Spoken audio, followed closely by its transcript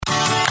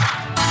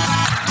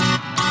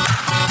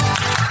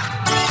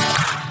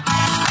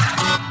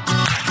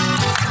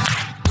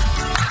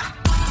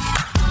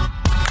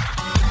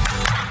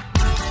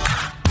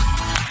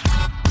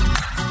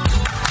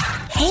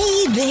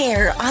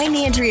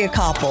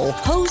Koppel,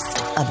 host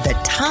of the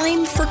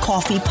Time for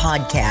Coffee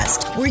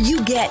podcast, where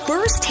you get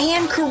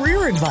first-hand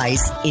career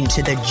advice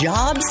into the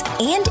jobs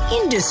and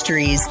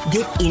industries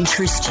that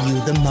interest you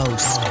the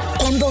most.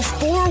 And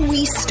before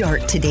we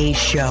start today's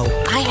show,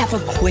 I have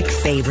a quick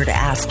favor to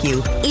ask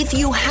you. If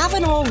you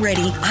haven't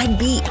already, I'd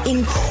be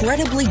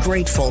incredibly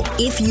grateful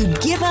if you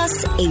give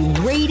us a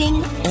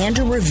rating and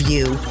a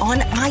review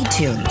on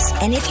iTunes.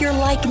 And if you're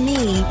like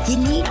me, you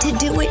need to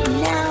do it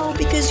now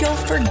because you'll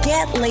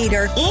forget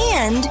later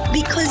and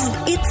because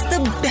it's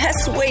the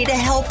best way to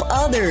help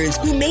others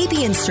who may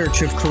be in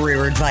search of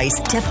career advice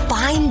to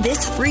find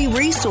this free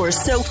resource.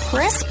 So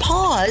press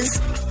pause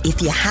if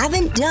you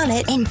haven't done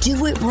it and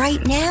do it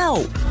right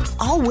now.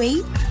 I'll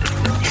wait.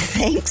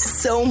 Thanks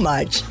so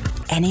much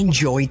and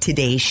enjoy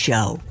today's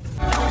show.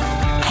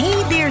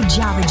 Hey there,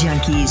 Java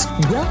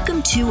Junkies.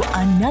 Welcome to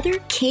another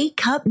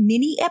K-Cup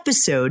mini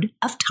episode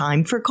of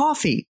Time for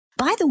Coffee.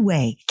 By the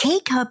way,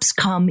 K-Cups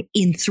come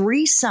in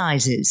 3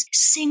 sizes,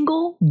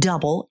 single,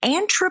 double,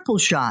 and triple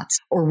shots,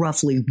 or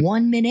roughly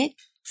 1 minute,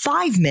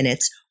 5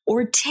 minutes,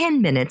 or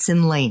 10 minutes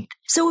in length.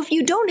 So if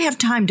you don't have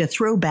time to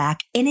throw back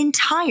an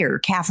entire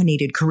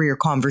caffeinated career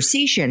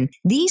conversation,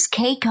 these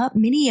K-Cup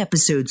mini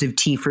episodes of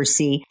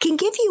T4C can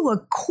give you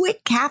a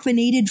quick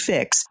caffeinated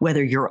fix,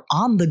 whether you're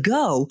on the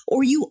go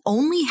or you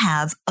only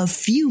have a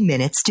few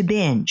minutes to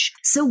binge.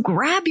 So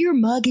grab your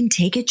mug and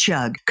take a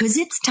chug, because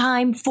it's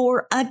time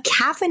for a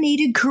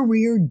caffeinated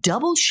career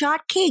double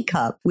shot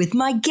K-Cup with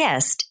my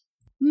guest,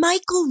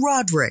 Michael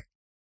Roderick.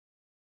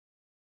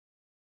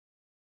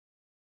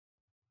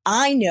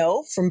 I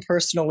know from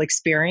personal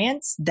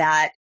experience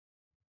that,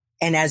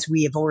 and as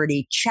we have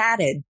already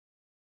chatted,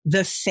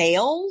 the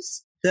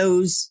fails,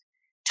 those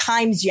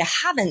times you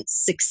haven't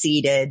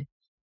succeeded,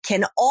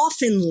 can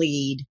often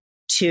lead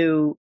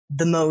to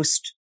the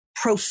most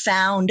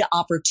profound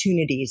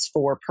opportunities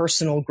for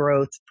personal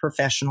growth,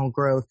 professional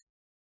growth.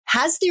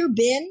 Has there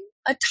been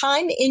a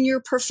time in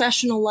your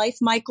professional life,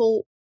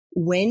 Michael,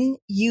 when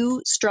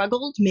you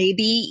struggled,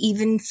 maybe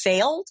even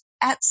failed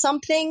at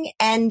something?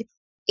 And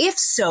if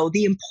so,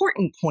 the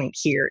important point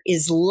here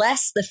is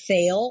less the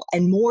fail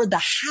and more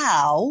the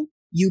how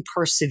you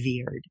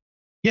persevered.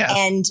 Yeah.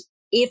 And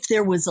if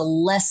there was a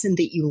lesson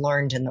that you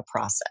learned in the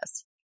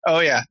process. Oh,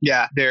 yeah.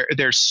 Yeah.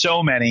 There's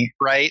so many,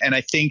 right? And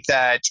I think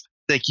that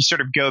like you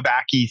sort of go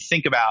back, you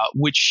think about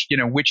which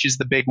is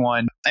the big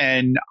one.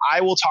 And I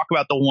will talk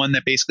about the one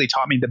that basically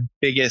taught me the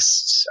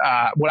biggest,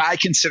 what I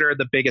consider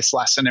the biggest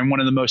lesson and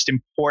one of the most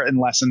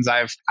important lessons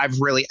I've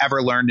really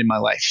ever learned in my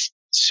life.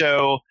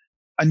 So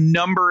a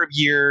number of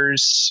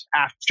years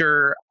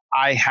after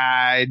I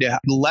had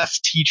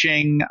left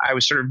teaching, I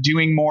was sort of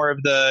doing more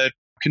of the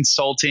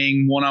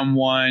consulting,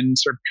 one-on-one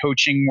sort of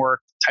coaching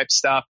work type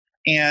stuff.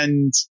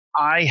 And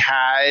I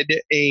had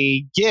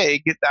a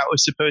gig that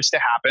was supposed to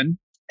happen.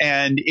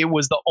 And it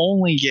was the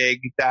only gig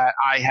that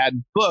I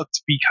had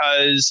booked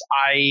because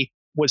I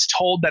was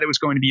told that it was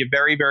going to be a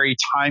very, very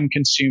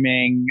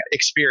time-consuming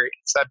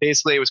experience. That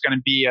basically it was going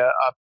to be a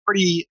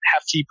pretty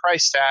hefty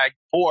price tag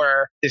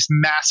for this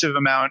massive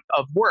amount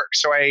of work.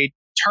 So I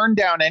turned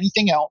down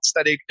anything else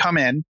that had come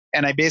in,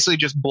 and I basically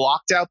just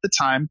blocked out the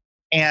time.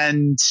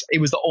 And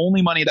it was the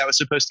only money that was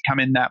supposed to come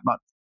in that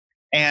month.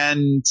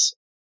 And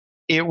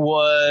it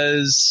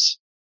was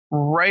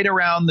right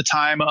around the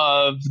time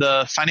of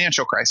the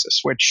financial crisis,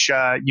 which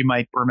you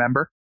might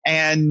remember.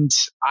 And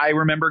I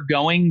remember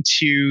going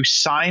to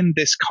sign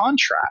this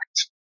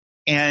contract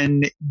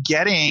and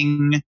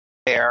getting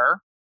there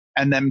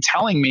and them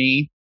telling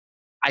me,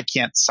 I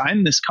can't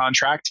sign this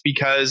contract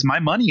because my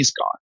money's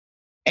gone.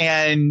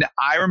 And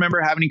I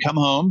remember having to come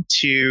home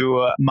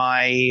to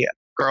my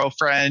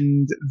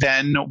girlfriend,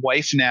 then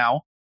wife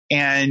now,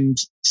 and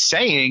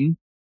saying,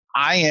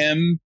 I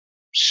am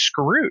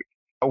screwed.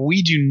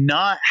 We do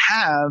not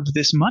have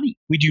this money.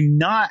 We do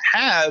not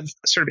have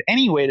sort of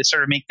any way to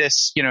sort of make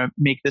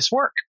this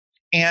work.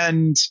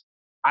 And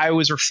I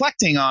was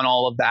reflecting on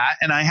all of that.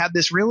 And I had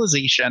this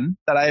realization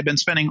that I had been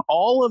spending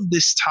all of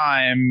this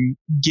time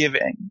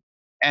giving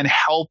and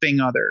helping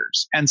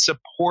others and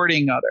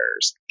supporting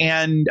others.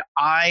 And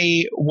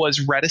I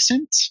was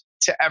reticent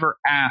to ever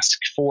ask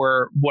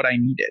for what I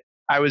needed.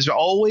 I was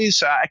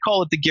always, I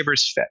call it the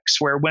giver's fix,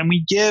 where when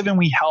we give and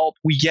we help,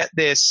 we get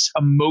this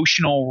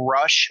emotional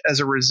rush as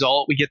a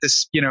result. We get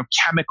this,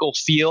 chemical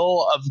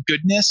feel of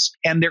goodness,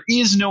 and there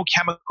is no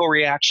chemical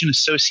reaction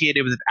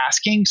associated with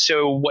asking.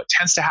 So what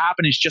tends to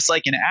happen is, just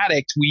like an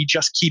addict, we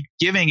just keep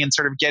giving and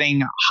sort of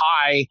getting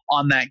high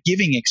on that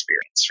giving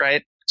experience,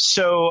 right?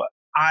 So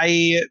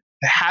I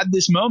had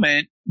this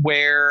moment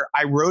where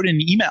I wrote an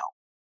email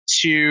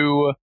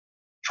to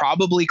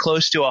probably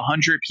close to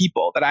 100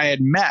 people that I had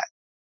met.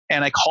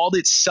 And I called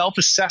it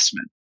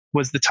Self-Assessment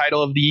was the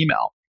title of the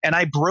email. And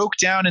I broke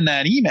down in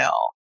that email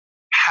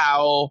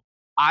how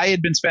I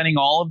had been spending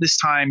all of this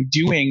time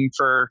doing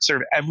for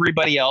sort of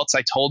everybody else.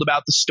 I told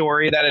about the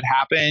story that had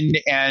happened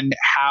and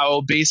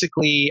how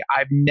basically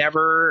I've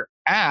never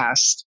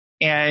asked.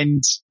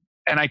 And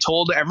I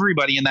told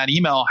everybody in that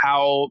email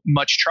how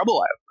much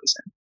trouble I was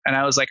in. And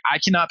I was like, I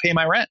cannot pay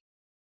my rent.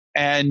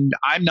 and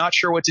I'm not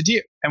sure what to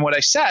do. And what I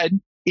said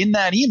in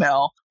that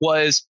email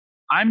was,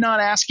 I'm not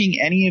asking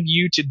any of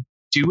you to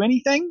do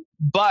anything,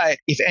 but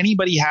if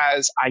anybody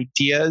has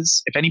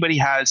ideas, if anybody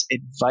has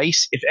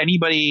advice, if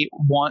anybody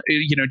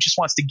just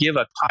wants to give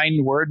a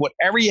kind word,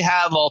 whatever you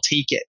have, I'll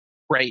take it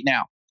right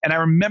now. And I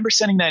remember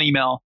sending that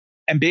email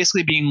and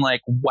basically being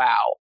like,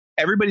 wow,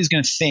 everybody's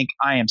going to think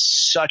I am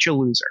such a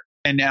loser.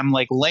 And I'm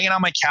like laying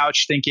on my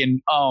couch thinking,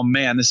 oh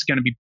man, this is going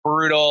to be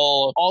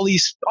brutal. All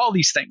these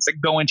things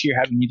that go into your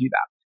head when you do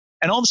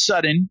that. And all of a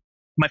sudden,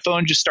 my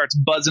phone just starts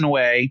buzzing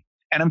away.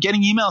 And I'm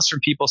getting emails from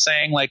people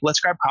saying like,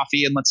 let's grab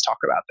coffee and let's talk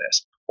about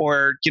this.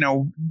 Or,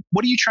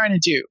 what are you trying to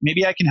do?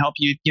 Maybe I can help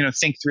you,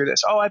 think through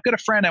this. Oh, I've got a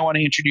friend I want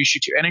to introduce you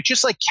to. And it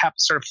just like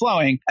kept sort of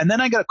flowing. And then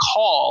I got a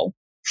call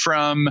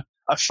from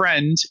a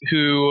friend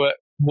who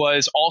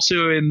was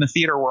also in the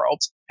theater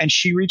world. And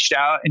she reached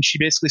out and she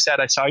basically said,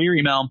 I saw your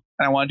email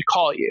and I wanted to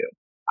call you.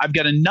 I've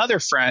got another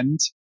friend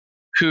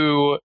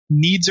who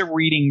needs a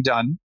reading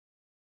done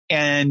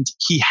and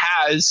he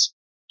has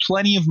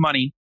plenty of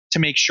money to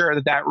make sure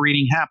that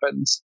reading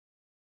happens.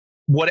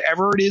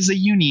 Whatever it is that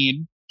you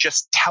need,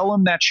 just tell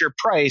him that's your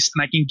price.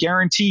 And I can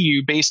guarantee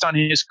you, based on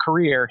his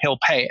career, he'll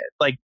pay it.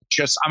 Like,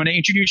 I'm going to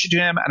introduce you to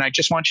him and I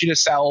just want you to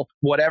sell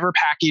whatever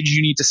package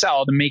you need to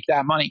sell to make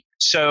that money.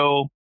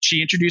 So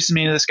she introduces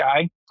me to this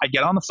guy. I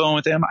get on the phone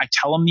with him. I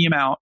tell him the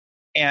amount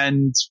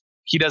and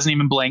he doesn't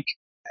even blink.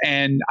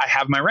 And I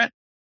have my rent.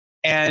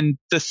 And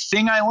the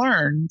thing I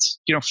learned,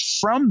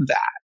 from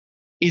that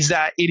is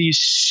that it is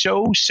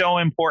so, so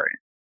important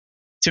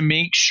to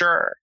make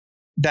sure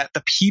that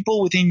the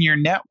people within your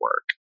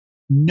network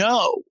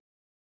know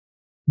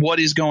what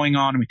is going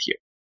on with you.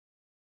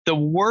 The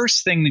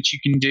worst thing that you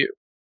can do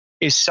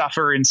is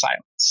suffer in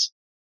silence.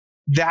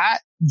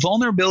 That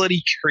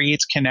vulnerability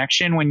creates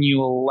connection. When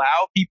you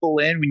allow people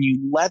in, when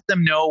you let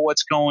them know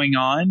what's going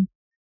on,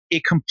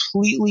 it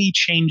completely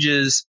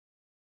changes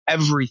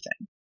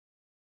everything.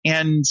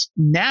 And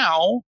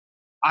now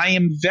I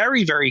am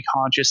very, very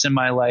conscious in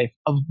my life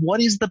of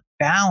what is the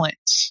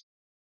balance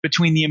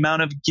between the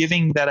amount of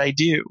giving that I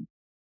do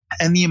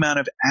and the amount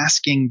of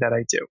asking that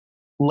I do,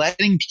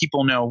 letting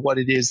people know what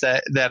it is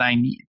that I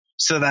need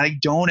so that I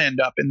don't end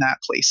up in that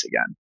place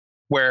again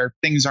where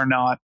things are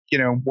not,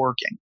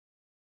 working.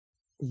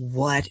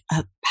 What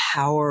a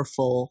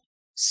powerful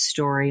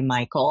story,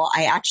 Michael.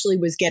 I actually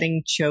was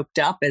getting choked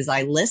up as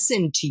I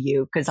listened to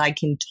you because I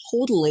can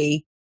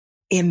totally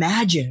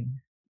imagine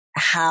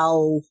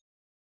how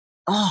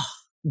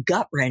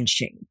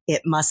gut-wrenching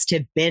it must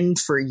have been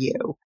for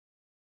you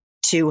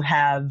to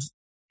have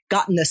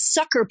gotten the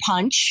sucker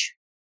punch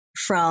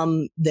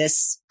from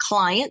this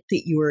client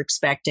that you were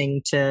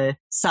expecting to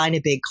sign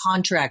a big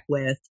contract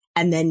with,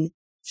 and then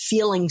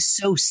feeling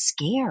so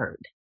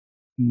scared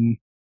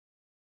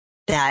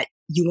that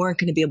you weren't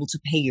going to be able to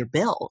pay your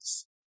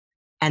bills,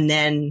 and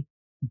then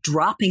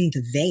dropping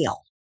the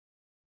veil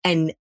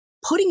and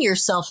putting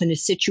yourself in a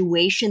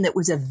situation that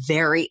was a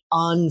very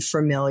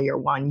unfamiliar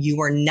one. You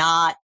were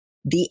not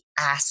the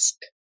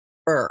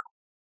asker.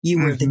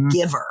 You were the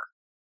giver.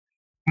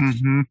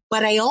 Mm-hmm.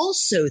 But I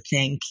also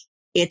think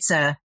it's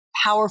a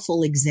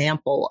powerful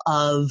example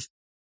of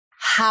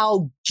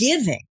how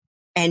giving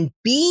and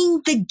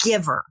being the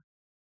giver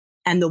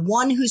and the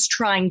one who's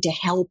trying to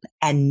help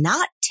and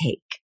not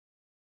take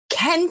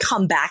can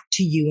come back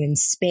to you in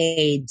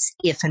spades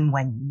if and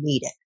when you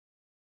need it.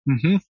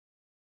 Mm-hmm.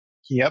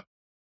 Yep.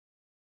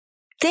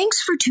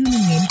 Thanks for tuning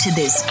in to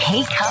this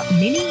K-Cup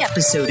mini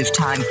episode of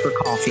Time for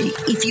Coffee.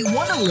 If you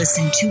want to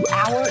listen to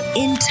our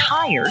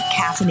entire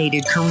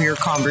caffeinated career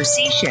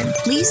conversation,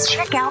 please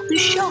check out the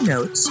show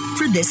notes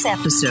for this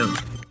episode.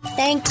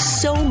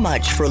 Thanks so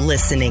much for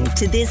listening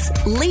to this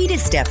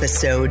latest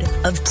episode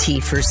of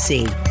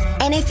T4C.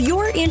 And if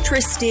you're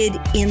interested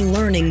in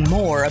learning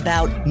more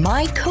about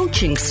my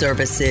coaching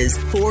services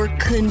for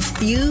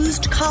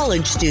confused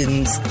college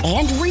students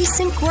and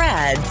recent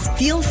grads,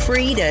 feel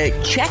free to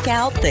check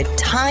out the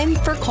Time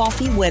for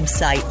Coffee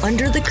website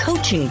under the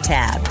coaching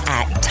tab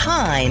at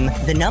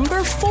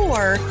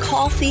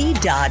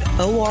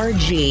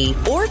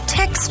time4coffee.org or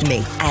text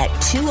me at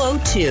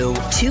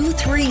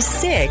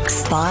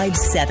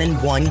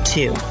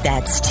 202-236-5712.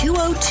 That's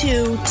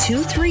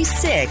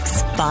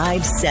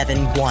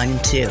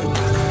 202-236-5712.